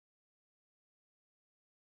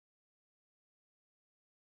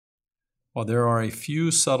While there are a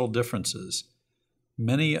few subtle differences,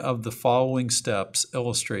 many of the following steps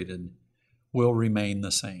illustrated will remain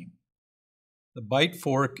the same. The bite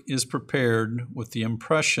fork is prepared with the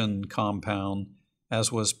impression compound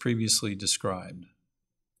as was previously described.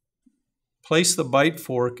 Place the bite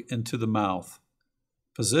fork into the mouth.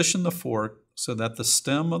 Position the fork so that the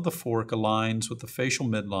stem of the fork aligns with the facial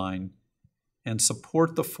midline and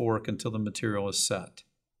support the fork until the material is set.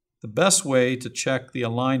 The best way to check the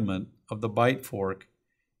alignment of the bite fork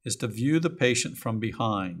is to view the patient from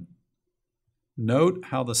behind. Note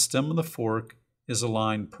how the stem of the fork is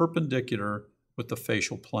aligned perpendicular with the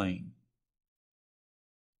facial plane.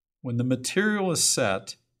 When the material is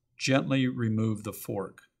set, gently remove the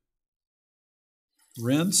fork.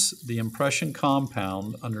 Rinse the impression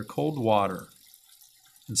compound under cold water.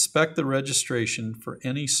 Inspect the registration for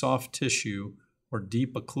any soft tissue or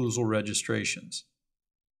deep occlusal registrations.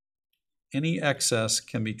 Any excess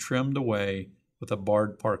can be trimmed away with a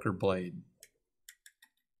barred Parker blade.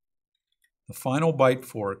 The final bite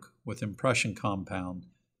fork with impression compound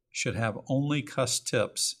should have only cuss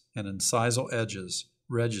tips and incisal edges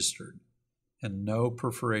registered and no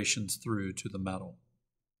perforations through to the metal.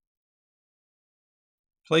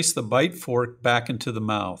 Place the bite fork back into the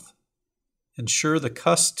mouth. Ensure the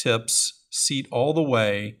cuss tips seat all the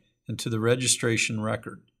way into the registration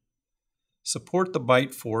record. Support the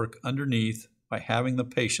bite fork underneath by having the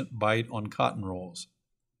patient bite on cotton rolls.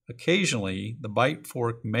 Occasionally, the bite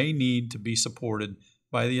fork may need to be supported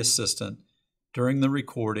by the assistant during the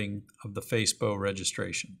recording of the FACEBO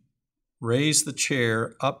registration. Raise the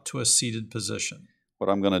chair up to a seated position. What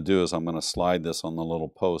I'm going to do is I'm going to slide this on the little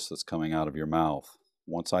post that's coming out of your mouth.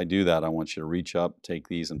 Once I do that, I want you to reach up, take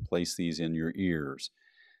these and place these in your ears.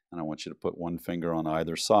 And I want you to put one finger on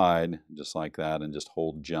either side, just like that, and just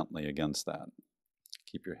hold gently against that.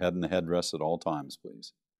 Keep your head in the headrest at all times,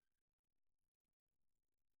 please.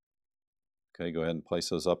 Okay, go ahead and place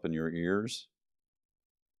those up in your ears.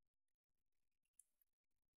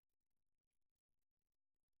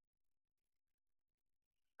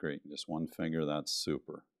 Great, just one finger, that's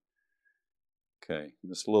super. Okay,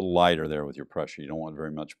 just a little lighter there with your pressure. You don't want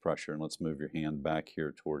very much pressure. And let's move your hand back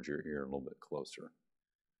here towards your ear a little bit closer.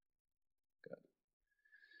 Good.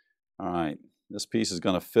 All right, this piece is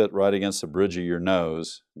going to fit right against the bridge of your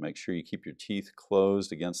nose. Make sure you keep your teeth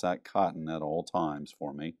closed against that cotton at all times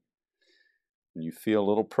for me. When you feel a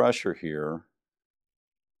little pressure here,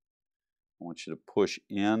 I want you to push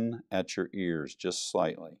in at your ears just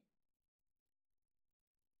slightly.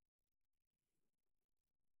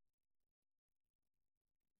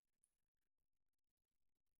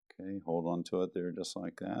 Okay, hold on to it there just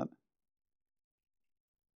like that.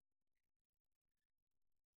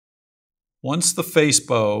 Once the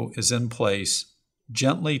FACEBO is in place,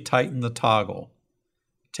 gently tighten the toggle,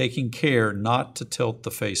 taking care not to tilt the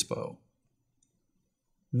FACEBO.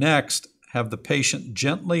 Next, have the patient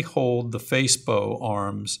gently hold the FACEBO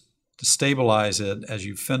arms to stabilize it as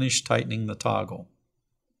you finish tightening the toggle.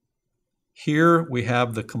 Here we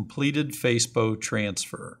have the completed FACEBO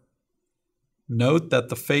transfer. Note that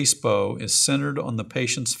the FACEBO is centered on the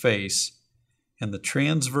patient's face and the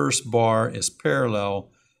transverse bar is parallel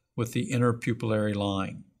with the interpupillary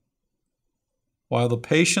line. While the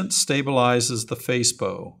patient stabilizes the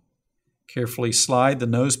FACEBO, carefully slide the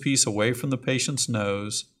nosepiece away from the patient's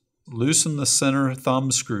nose, loosen the center thumb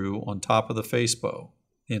screw on top of the FACEBO.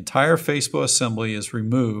 The entire FACEBO assembly is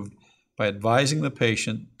removed by advising the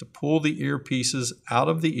patient to pull the earpieces out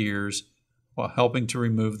of the ears while helping to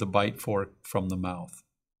remove the bite fork from the mouth.